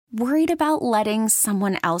Worried about letting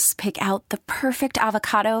someone else pick out the perfect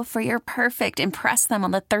avocado for your perfect impress them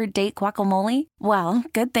on the third date guacamole? Well,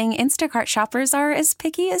 good thing Instacart shoppers are as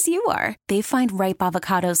picky as you are. They find ripe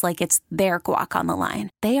avocados like it's their guac on the line.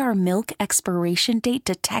 They are milk expiration date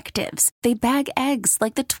detectives. They bag eggs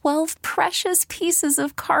like the 12 precious pieces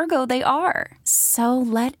of cargo they are. So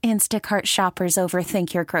let Instacart shoppers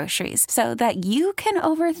overthink your groceries so that you can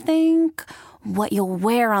overthink what you'll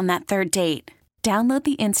wear on that third date. Download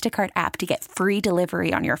the Instacart app to get free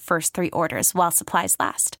delivery on your first 3 orders while supplies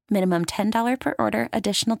last. Minimum $10 per order.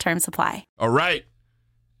 Additional terms apply. All right.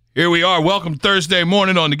 Here we are. Welcome Thursday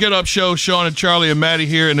morning on the Get Up Show. Sean and Charlie and Maddie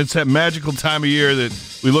here, and it's that magical time of year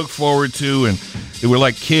that we look forward to, and we're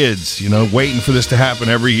like kids, waiting for this to happen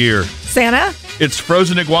every year. Santa? It's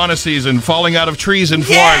frozen iguana season, falling out of trees in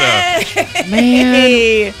Florida.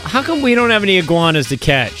 Man, how come we don't have any iguanas to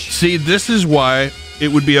catch? See, this is why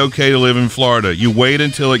it would be okay to live in Florida. You wait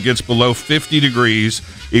until it gets below 50 degrees.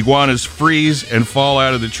 Iguanas freeze and fall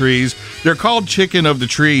out of the trees. They're called chicken of the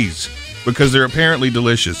trees because they're apparently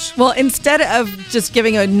delicious. Well, instead of just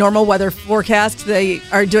giving a normal weather forecast, they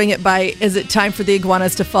are doing it by, is it time for the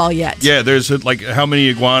iguanas to fall yet? Yeah, there's how many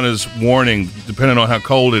iguanas warning, depending on how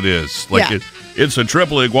cold it is. It's a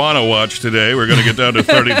triple iguana watch today. We're going to get down to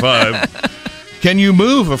 35. Can you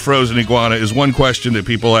move a frozen iguana is one question that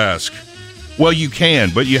people ask. Well, you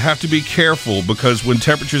can, but you have to be careful because when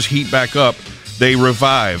temperatures heat back up, they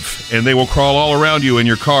revive, and they will crawl all around you in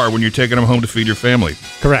your car when you're taking them home to feed your family.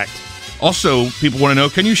 Correct. Also, people want to know,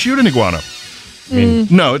 can you shoot an iguana?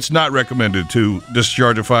 No, it's not recommended to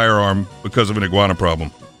discharge a firearm because of an iguana problem.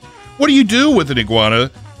 What do you do with an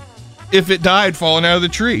iguana if it died falling out of the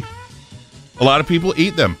tree? A lot of people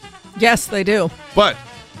eat them. Yes, they do. But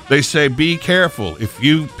they say be careful. If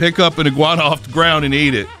you pick up an iguana off the ground and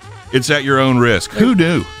eat it, it's at your own risk. Who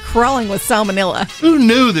knew? Crawling with salmonella. Who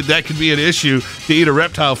knew that could be an issue to eat a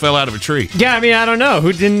reptile fell out of a tree? Yeah, I don't know.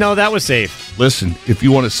 Who didn't know that was safe? Listen, if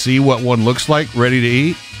you want to see what one looks like ready to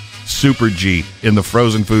eat, Super G in the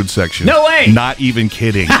frozen food section. No way! Not even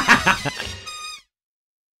kidding.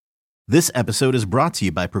 This episode is brought to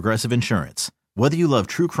you by Progressive Insurance. Whether you love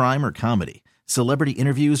true crime or comedy, celebrity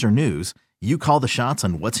interviews or news, you call the shots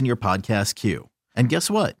on what's in your podcast queue. And guess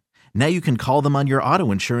what? Now you can call them on your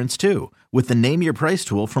auto insurance, too, with the Name Your Price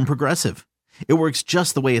tool from Progressive. It works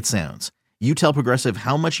just the way it sounds. You tell Progressive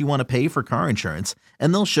how much you want to pay for car insurance,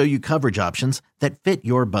 and they'll show you coverage options that fit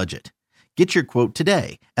your budget. Get your quote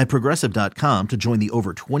today at Progressive.com to join the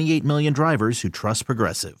over 28 million drivers who trust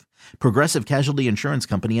Progressive. Progressive Casualty Insurance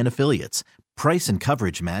Company and Affiliates. Price and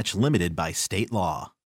coverage match limited by state law.